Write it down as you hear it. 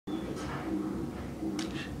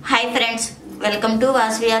Hi friends, welcome to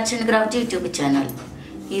Vasavi-Arts&Crafts YouTube channel.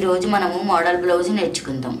 ఈరోజు మనము model blouse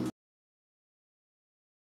నేర్చుకుందాం.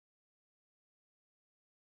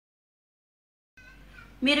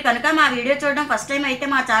 మీరు కనుక మా వీడియో చూడడం ఫస్ట్ టైం అయితే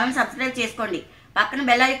మా ఛానల్ సబ్స్క్రైబ్ చేసుకోండి. పక్కన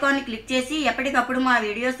బెల్ ఐకాన్ని క్లిక్ చేసి ఎప్పటికప్పుడు మా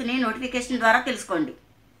వీడియోస్ని నోటిఫికేషన్ ద్వారా తెలుసుకోండి.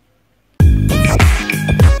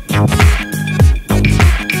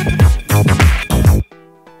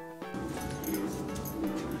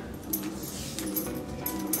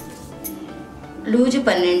 లూజు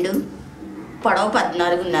 12, పొడవు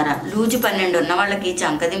 14.5. లూజు 12 ఉన్న వాళ్ళకి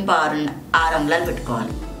చంకదింపు 6 అంగుళాలు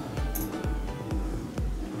పెట్టుకోవాలి.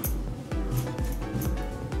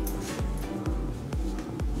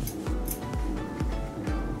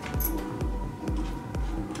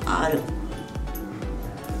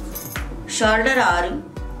 షోల్డర్ 6,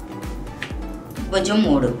 భుజం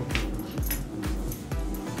 3,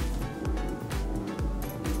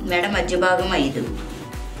 మెడ మధ్య భాగం 5.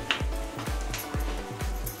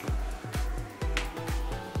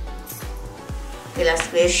 ఇలా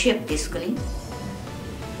స్క్వేర్ షేప్ తీసుకుని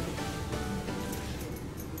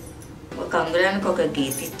ఒక అంగుళానికి ఒక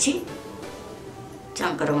గీత ఇచ్చి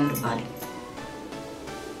చంక రౌండ్ ఇవ్వాలి.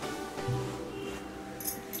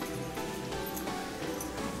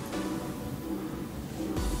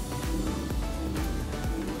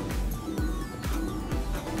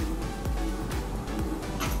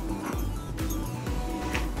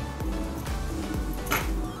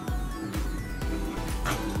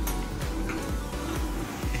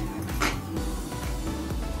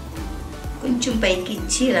 కొంచెం పైకి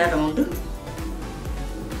ఇచ్చి ఇలా రౌండ్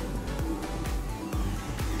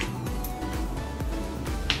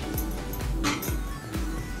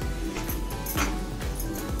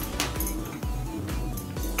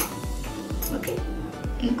ఓకే.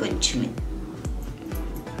 ఇంకొంచెం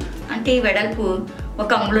అంటే ఈ వెడల్పు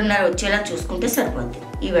 1 అంగుళన్నర వచ్చేలా చూసుకుంటే సరిపోద్ది.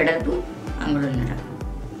 ఈ వెడల్పు 1 అంగుళన్నర.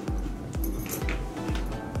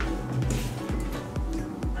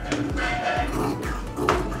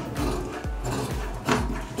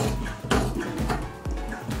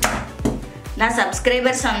 నా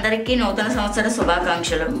సబ్స్క్రైబర్స్ అందరికీ నూతన సంవత్సర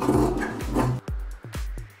శుభాకాంక్షలు.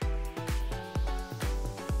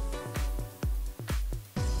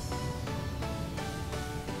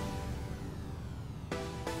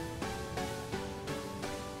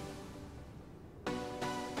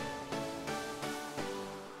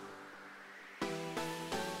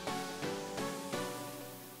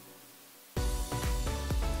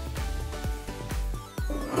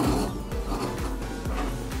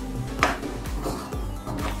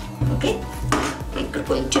 ఓకే, ఇక్కడ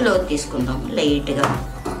కొంచెం లోతు తీసుకుందాం లైట్గా.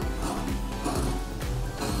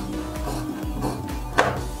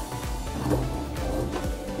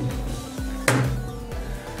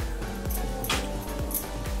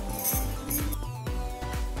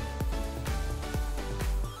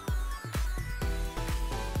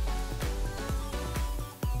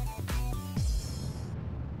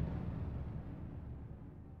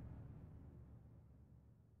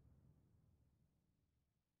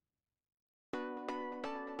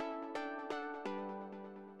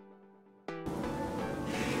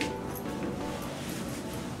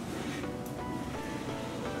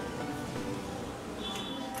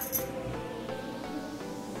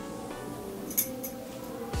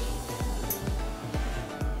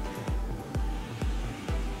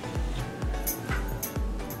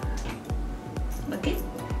 ఓకే,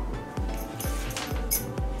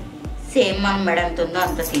 సేమ్ మనం మెడ ఎంత ఉందో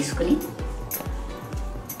అంత తీసుకుని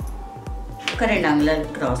ఒక 2 అంగుళాలు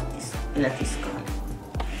క్రాస్ ఇలా తీసుకోవాలి.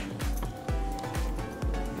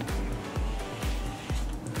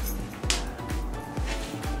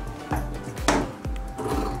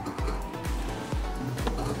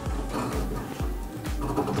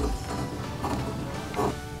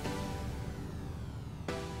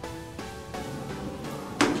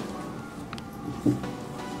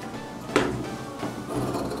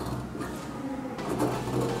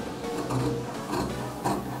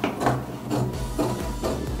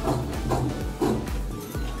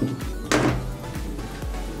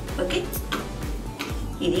 ఓకే,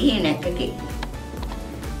 ఇది ఈ నెక్కకి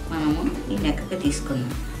మనము ఈ నెక్కకి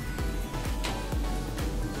తీసుకుందాం.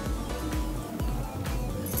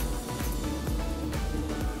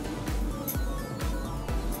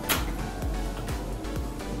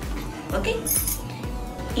 ఓకే,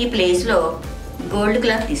 ఈ ప్లేస్లో గోల్డ్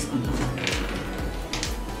క్లాత్ తీసుకుందాం.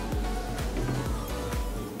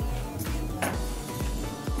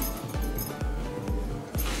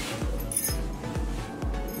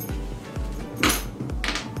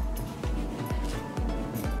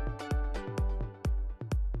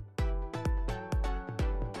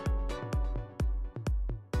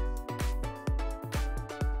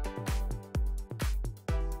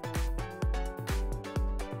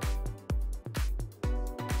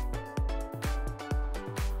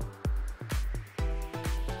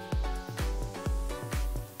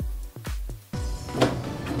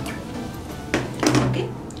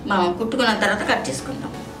 మనం కుట్టుకున్న తర్వాత కట్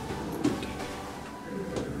చేసుకుందాం.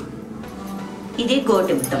 ఇది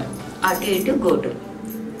గోటు ఇద్దాం, అటు ఇటు గోటు.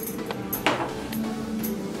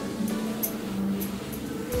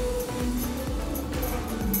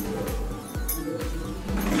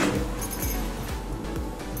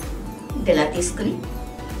 ఇలా తీసుకుని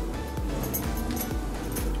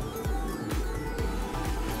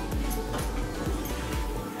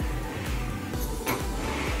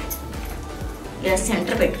ఇలా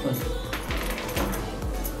సెంటర్ పెట్టుకోండి.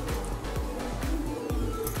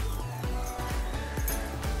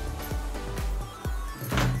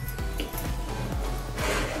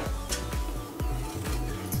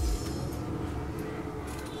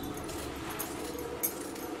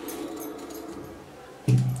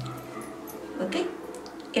 ఓకే,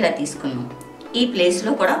 ఇలా తీసుకున్నాం. ఈ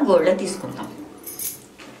ప్లేస్లో కూడా గోల్డ్ తీసుకుంటాం.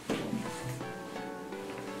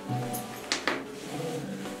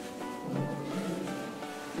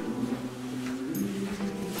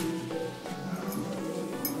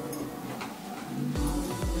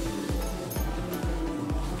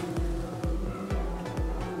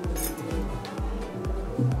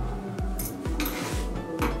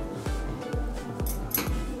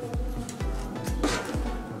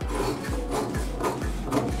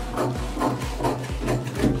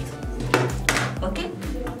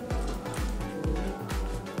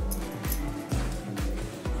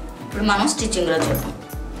 ఇప్పుడు మనం స్టిచ్చింగ్లో చూద్దాం.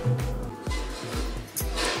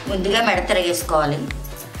 ముందుగా మెడ తిరగేసుకోవాలి.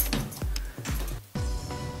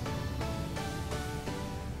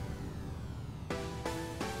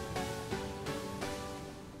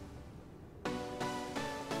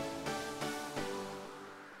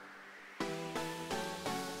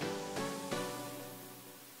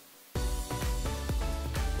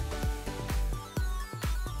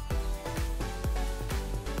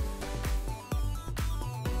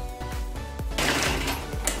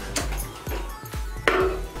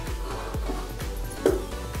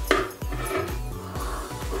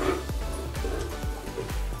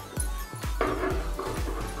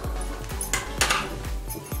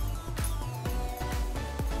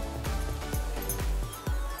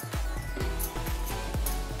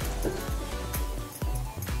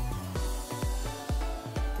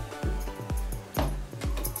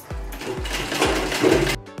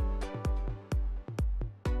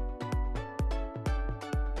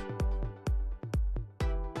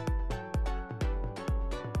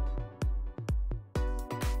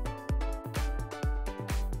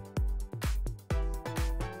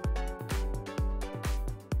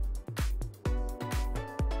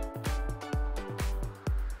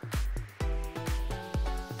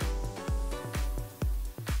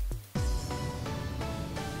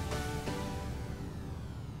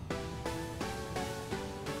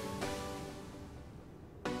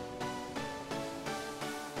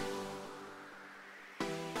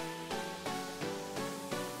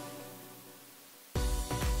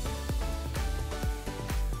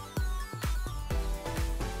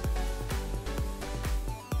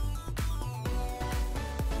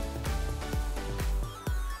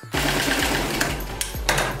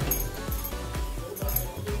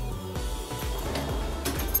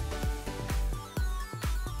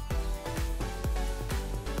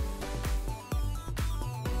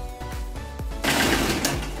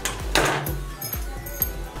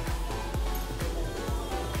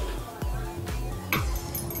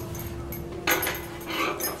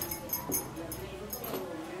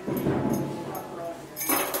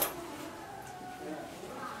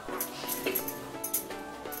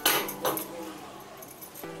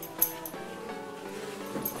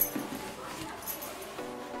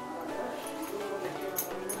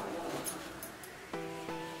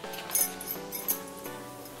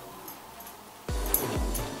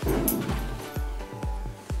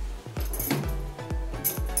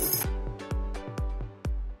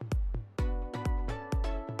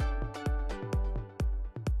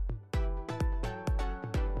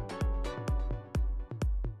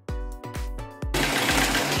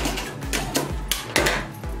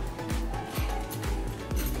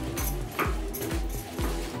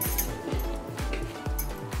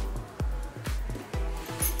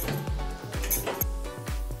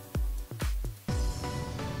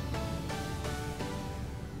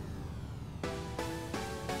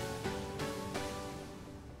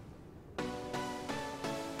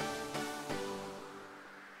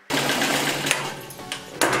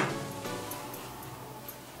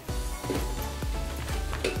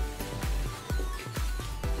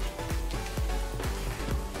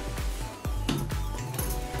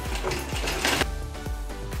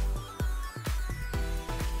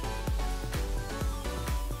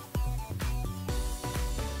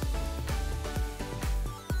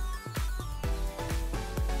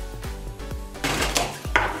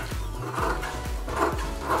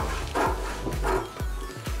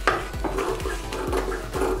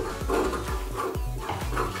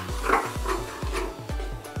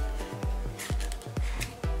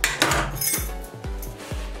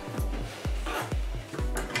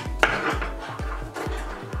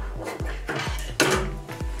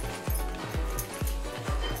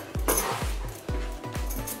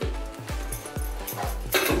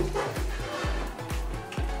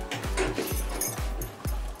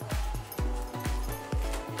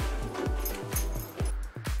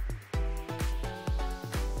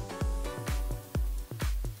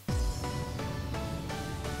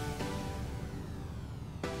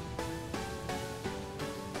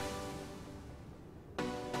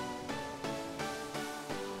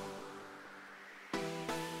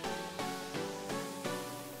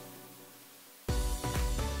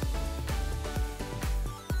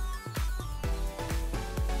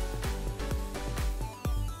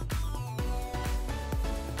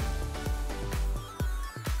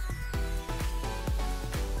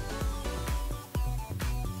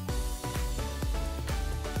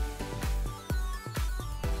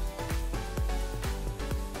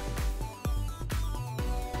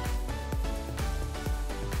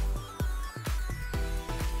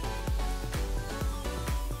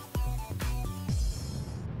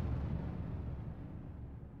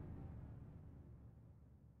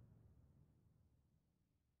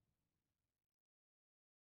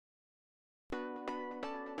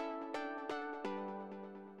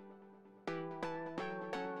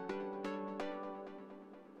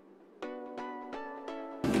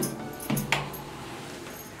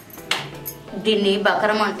 దీన్ని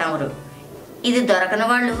బకరం అంటారు. ఇది దొరకని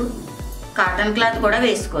వాళ్ళు కాటన్ క్లాత్ కూడా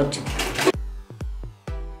వేసుకోవచ్చు.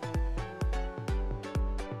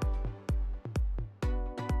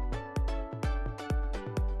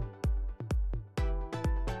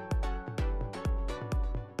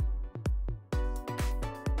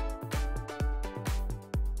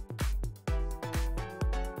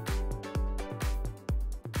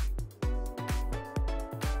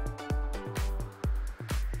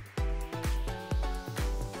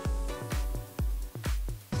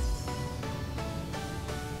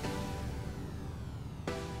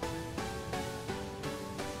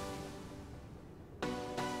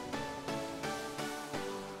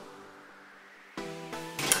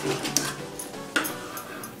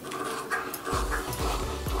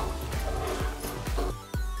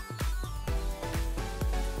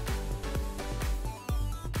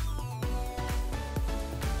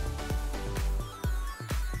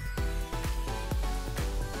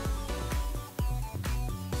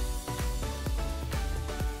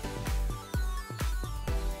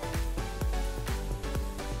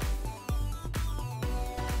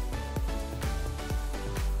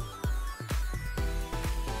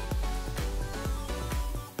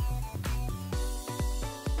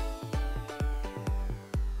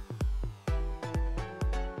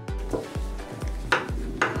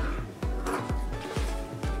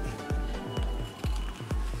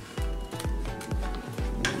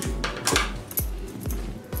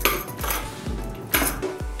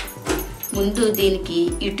 ముందు దీనికి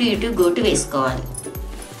ఇటు ఇటు గోటు వేసుకోవాలి.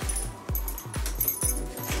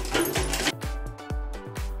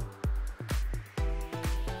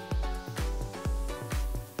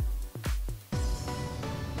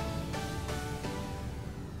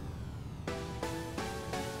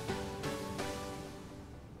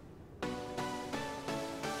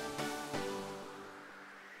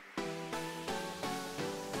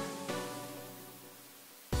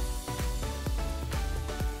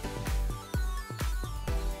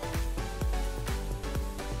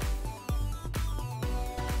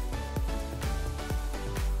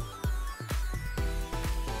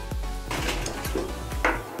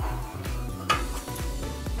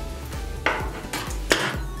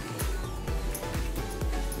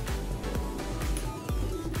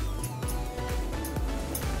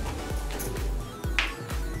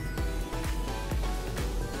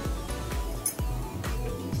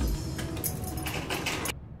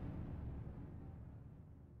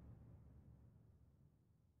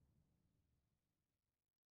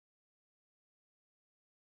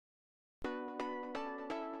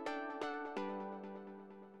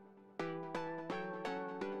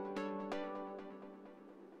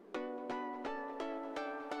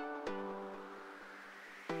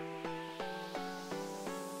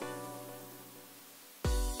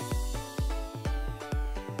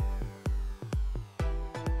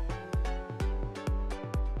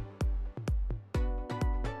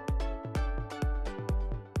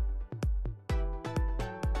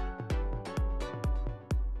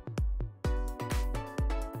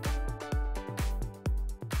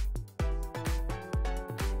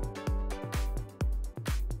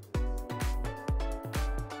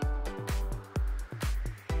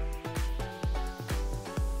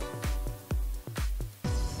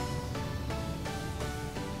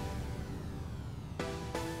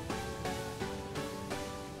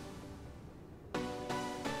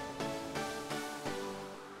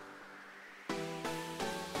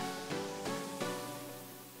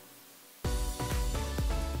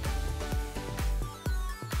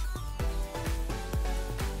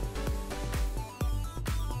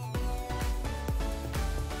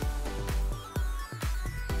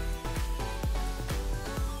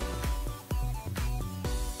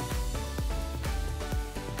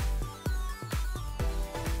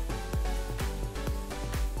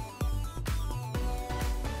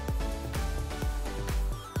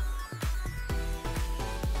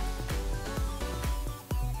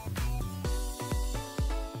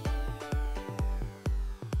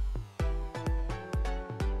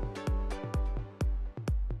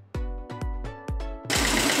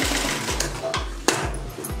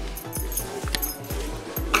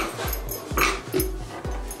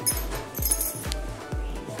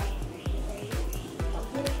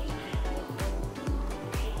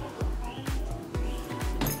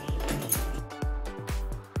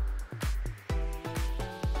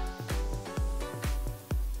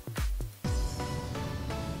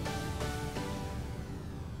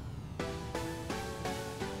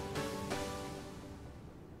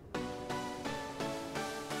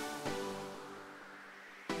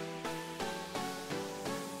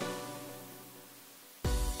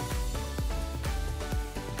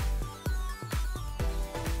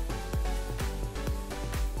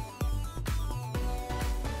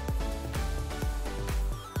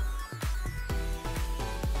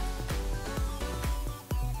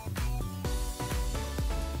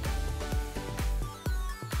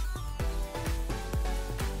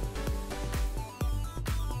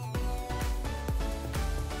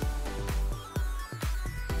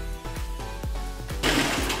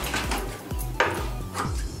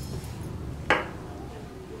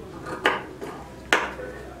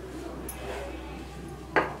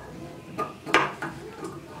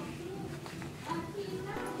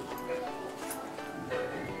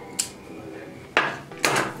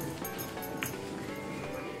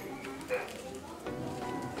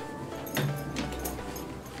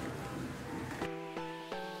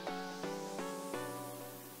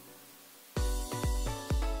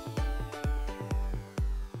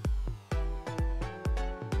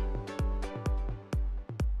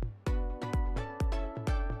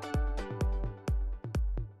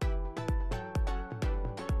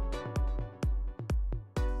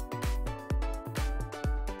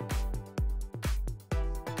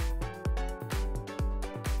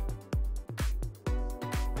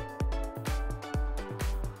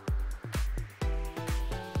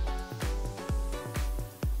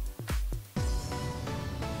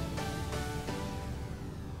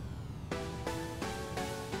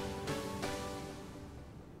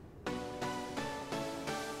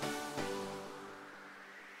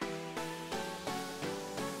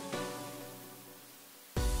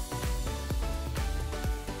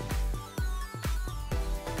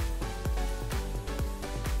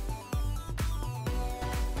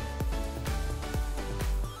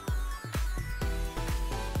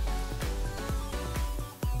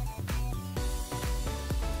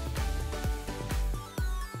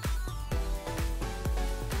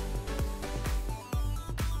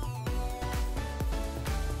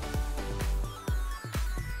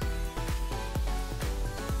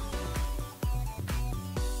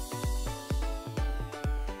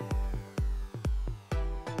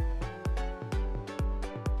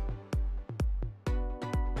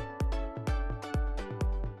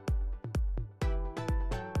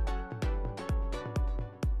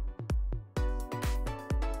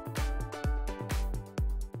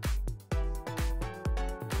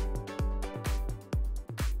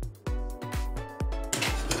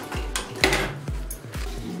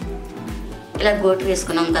 ఇలా గోటు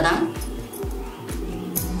వేసుకున్నాం కదా,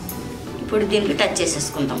 ఇప్పుడు దీనికి టచ్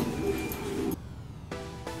చేసేసుకుందాం.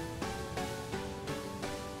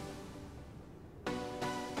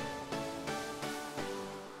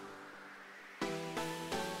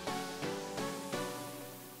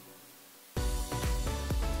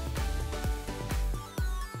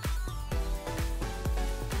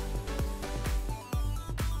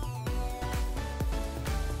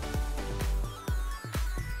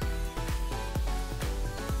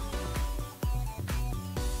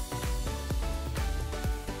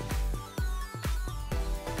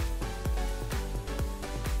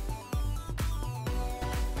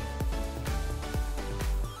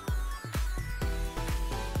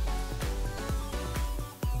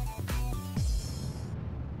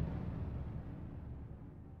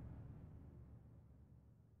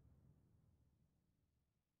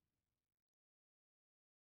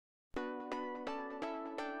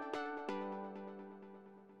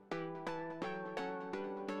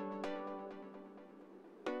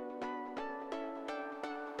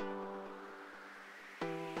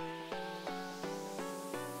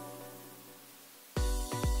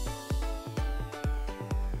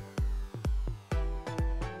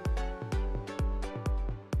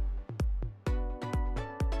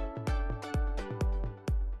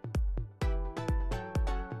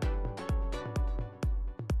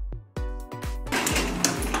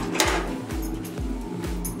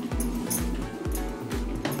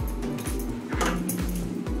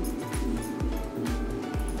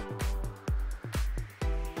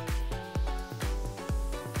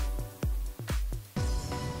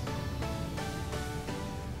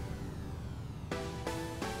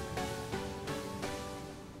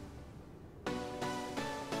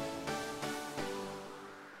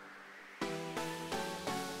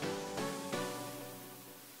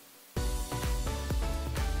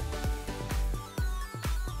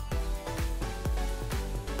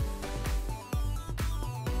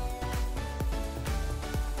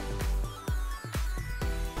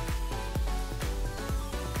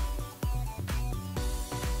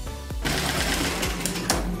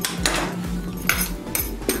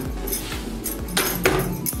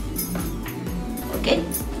 ఓకే,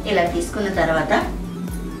 ఇలా తీసుకున్న తర్వాత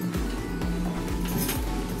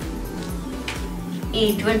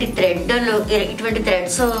ఇటువంటి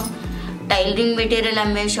థ్రెడ్స్ టైలరింగ్ మెటీరియల్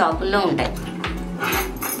అమ్మే షాపుల్లో ఉంటాయి.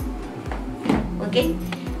 ఓకే,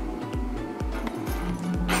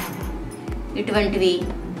 ఇటువంటివి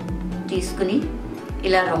తీసుకుని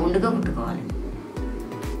ఇలా రౌండ్గా కుట్టుకోవాలి.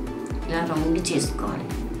 ఇలా రౌండ్ చేసుకోవాలి.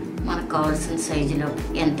 మనకు కావాల్సిన సైజులో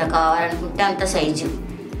ఎంత కావాలనుకుంటే అంత సైజు.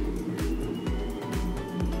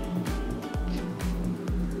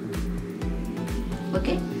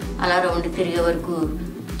 ఓకే, అలా రౌండ్ తిరిగే వరకు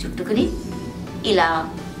చుట్టుకుని ఇలా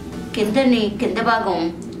కింద భాగం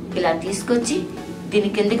ఇలా తీసుకొచ్చి దీని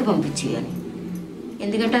కిందకి పంపించేయాలి.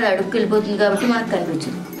 ఎందుకంటే అది అడుగుకి వెళ్ళిపోతుంది కాబట్టి మనకు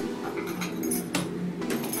కనిపించదు.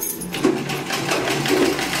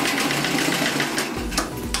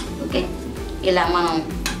 ఓకే, ఇలా మనం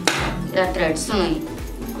ఇలా థ్రెడ్స్ని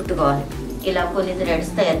కుట్టుకోవాలి. ఇలా కొన్ని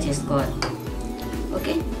థ్రెడ్స్ తయారు చేసుకోవాలి.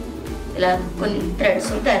 ఓకే, ఇలా కొన్ని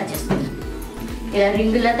థ్రెడ్స్ తయారు చేసుకోవాలి. ఇలా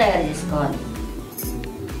రింగులా తయారు చేసుకోవాలి.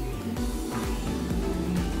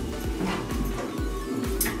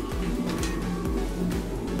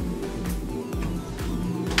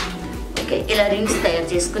 ఓకే, ఇలా రింగ్స్ తయారు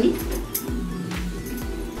చేసుకుని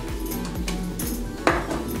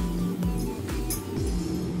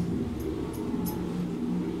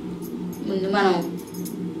ముందు మనం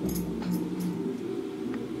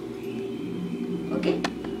ఓకే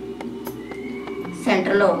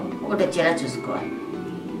సెంటర్లో ఒకటి వచ్చేలా చూసుకోవాలి.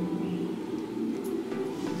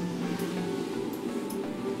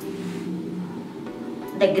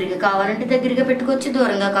 దగ్గరగా కావాలంటే దగ్గరగా పెట్టుకోవచ్చు,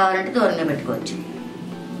 దూరంగా కావాలంటే దూరంగా పెట్టుకోవచ్చు.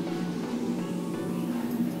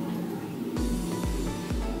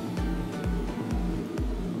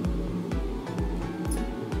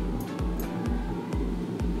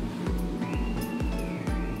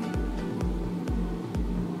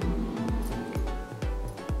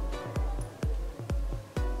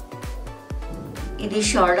 ఇది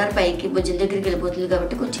షోల్డర్ పైకి భుజం దగ్గరికి వెళ్ళిపోతుంది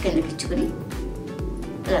కాబట్టి కొంచెం కిందకి ఇచ్చుకుని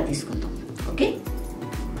ఇలా తీసుకుందాం. ఓకే,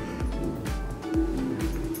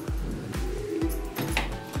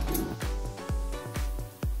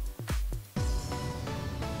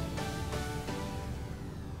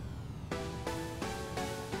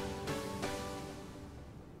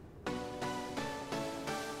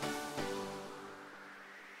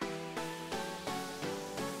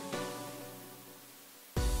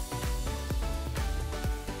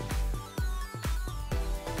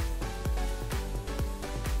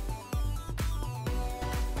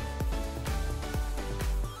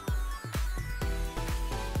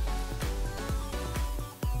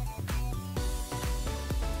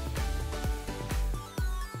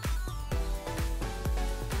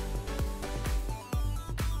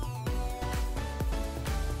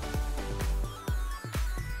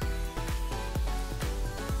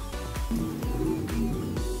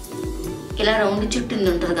 ఇలా రౌండ్ చుట్టింది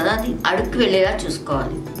ఉంటుంది కదా, అది అడుక్కి వెళ్ళేలా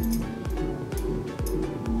చూసుకోవాలి.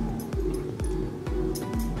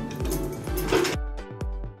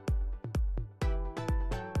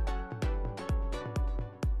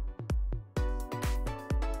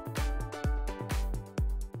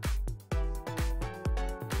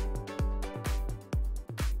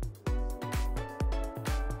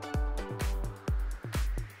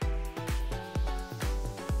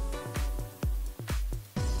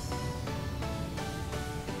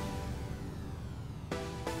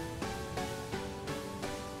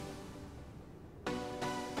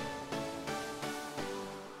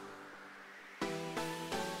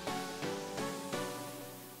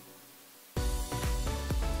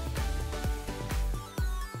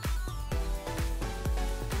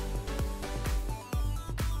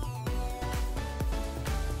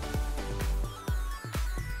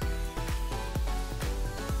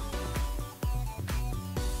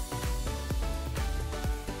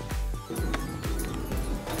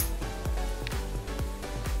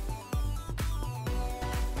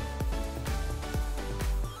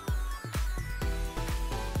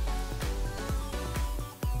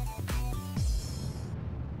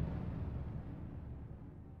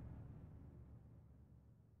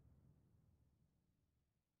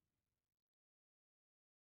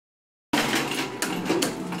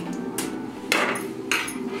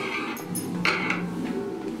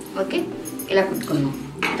 ఓకే, ఇలా కుట్టుకున్నాం.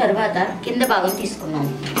 తర్వాత కింద భాగం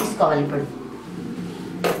తీసుకోవాలి. ఇప్పుడు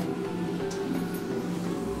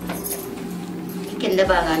ఈ కింద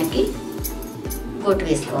భాగానికి గోటు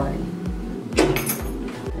వేసుకోవాలి.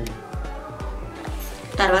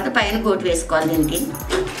 తర్వాత పైన గోటు వేసుకోవాలి. దీనికి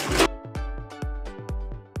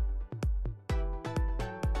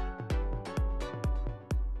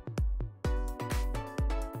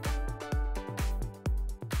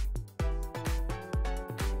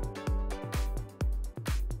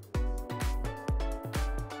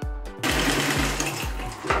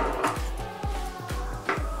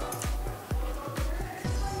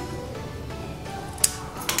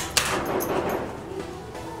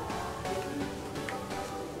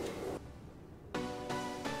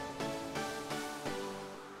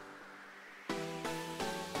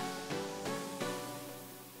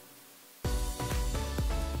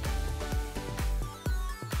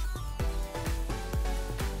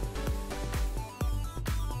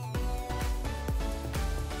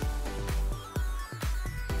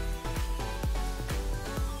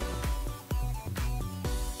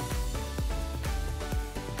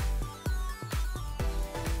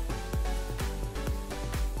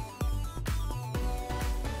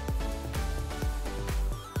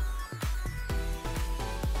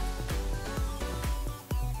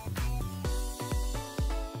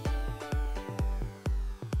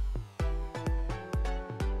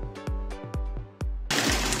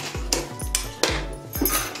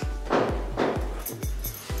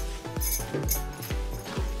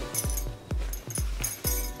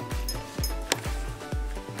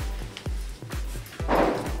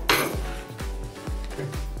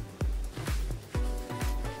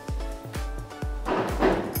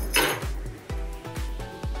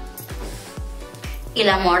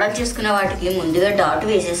ఇలా మోడల్ చేసుకున్న వాటికి ముందుగా డాట్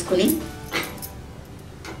వేసేసుకుని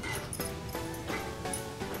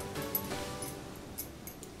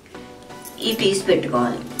ఈ పీస్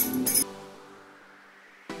పెట్టుకోవాలి.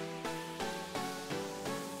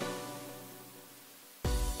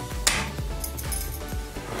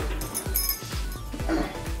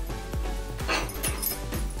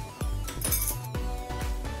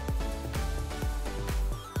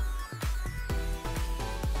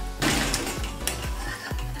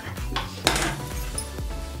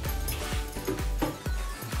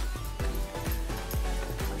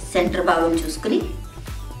 సెంటర్ భాగం చూసుకుని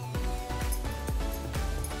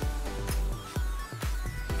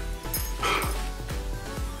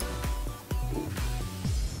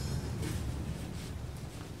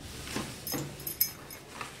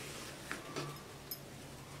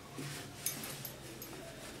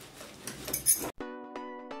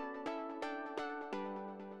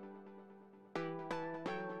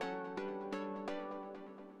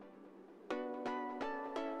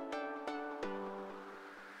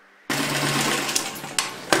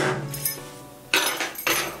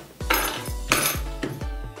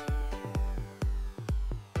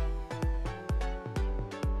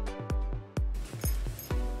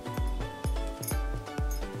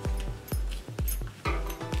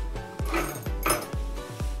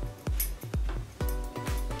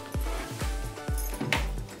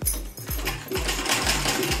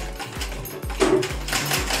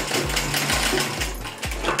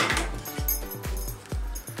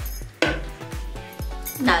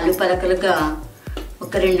పలకలుగా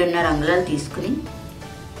ఒక 2.5 అంగుళాలు తీసుకుని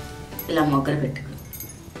ఇలా మొగ్గలు పెట్టుకో.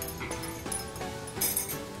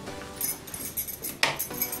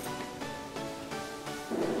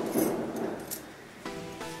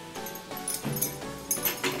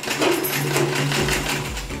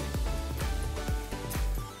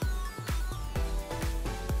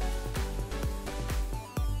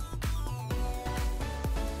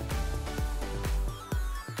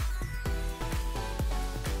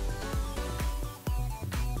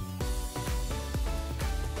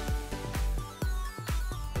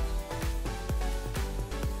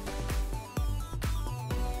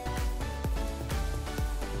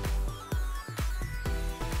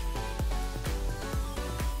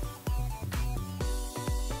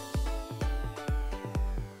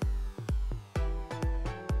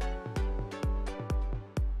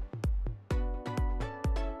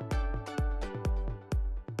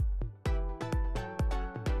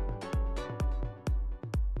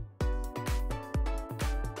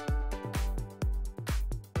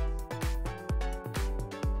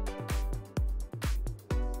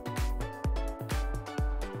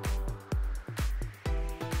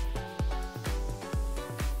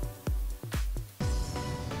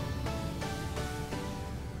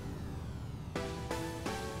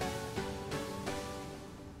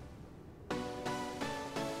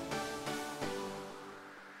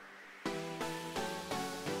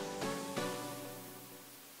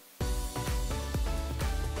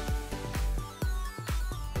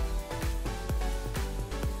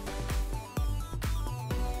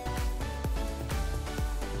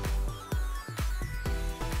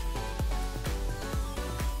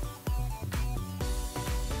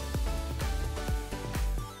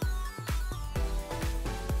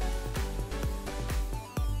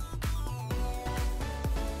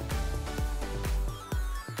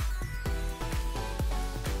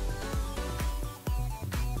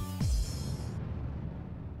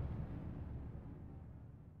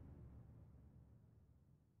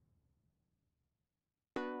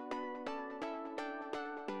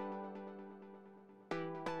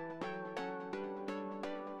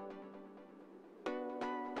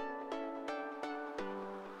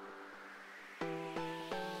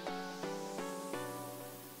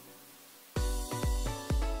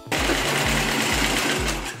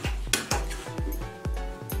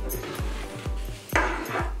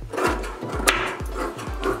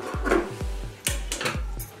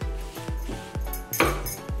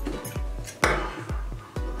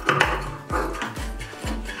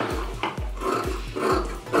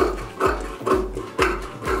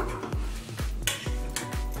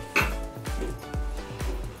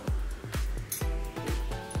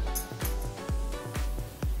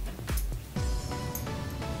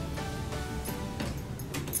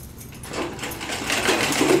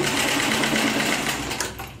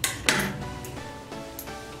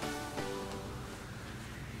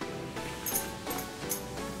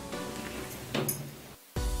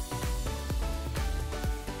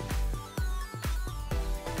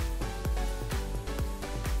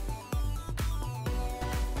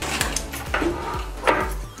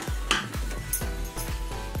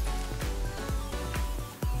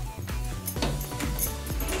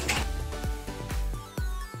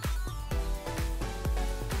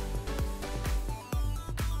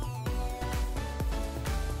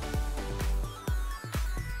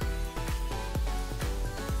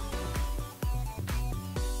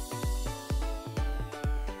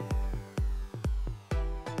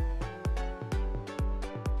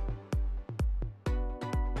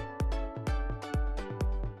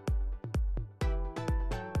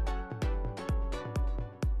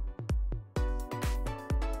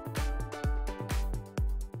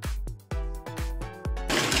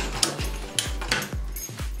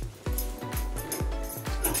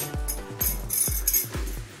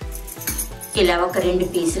 ఇలా ఒక 2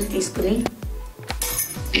 పీసులు తీసుకుని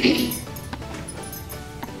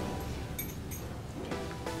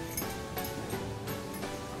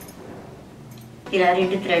ఇలా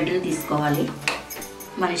 2 థ్రెడ్లు తీసుకోవాలి.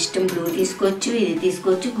 మన ఇష్టం, బ్లూ తీసుకోవచ్చు, ఇది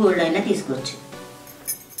తీసుకోవచ్చు, గోల్డ్ అయినా తీసుకోవచ్చు.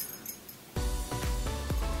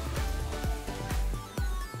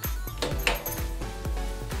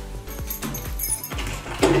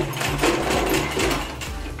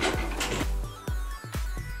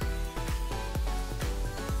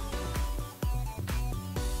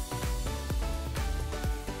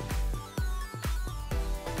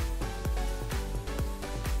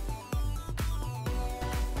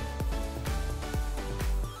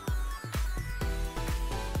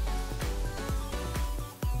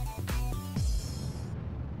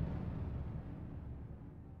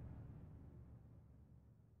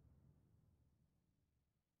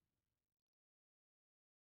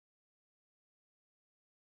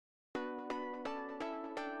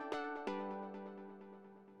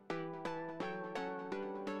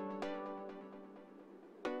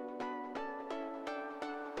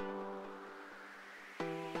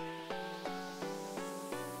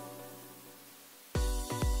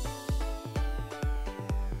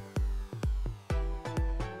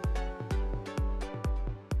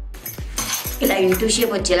 ఇలా ఇంటూ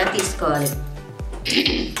షేప్ వచ్చేలా తీసుకోవాలి.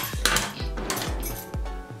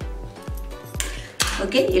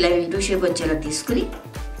 ఓకే, ఇలా ఇంటూ షేప్ వచ్చేలా తీసుకుని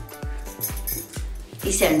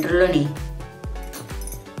ఈ సెంటర్లోని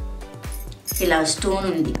ఇలా స్టోన్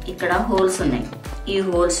ఉంది, ఇక్కడ హోల్స్ ఉన్నాయి. ఈ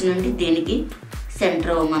హోల్స్ నుండి దీనికి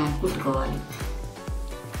సెంటర్ మనం కుట్టుకోవాలి.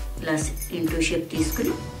 ఇలా ఇంటూ షేప్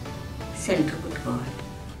తీసుకుని సెంటర్ కుట్టుకోవాలి.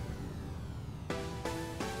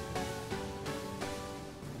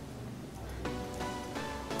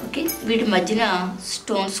 ఓకే, వీటి మధ్యన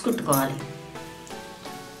స్టోన్స్ కుట్టుకోవాలి.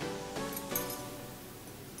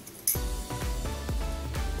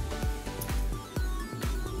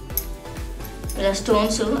 ఇలా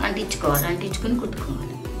స్టోన్స్ అంటించుకోవాలి, అంటించుకుని కుట్టుకోవాలి.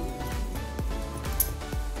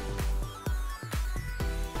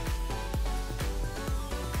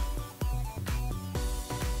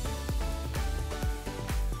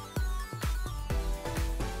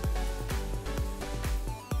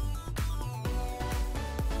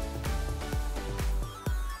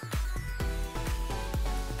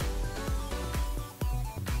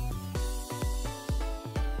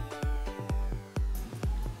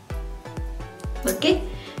 ఓకే,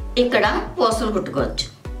 ఇక్కడ పూసలు కుట్టుకోవచ్చు.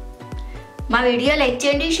 మా వీడియో లైక్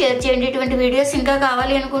చేయండి, షేర్ చేయండి. ఇటువంటి వీడియోస్ ఇంకా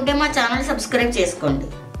కావాలి అనుకుంటే మా ఛానల్ సబ్స్క్రైబ్ చేసుకోండి.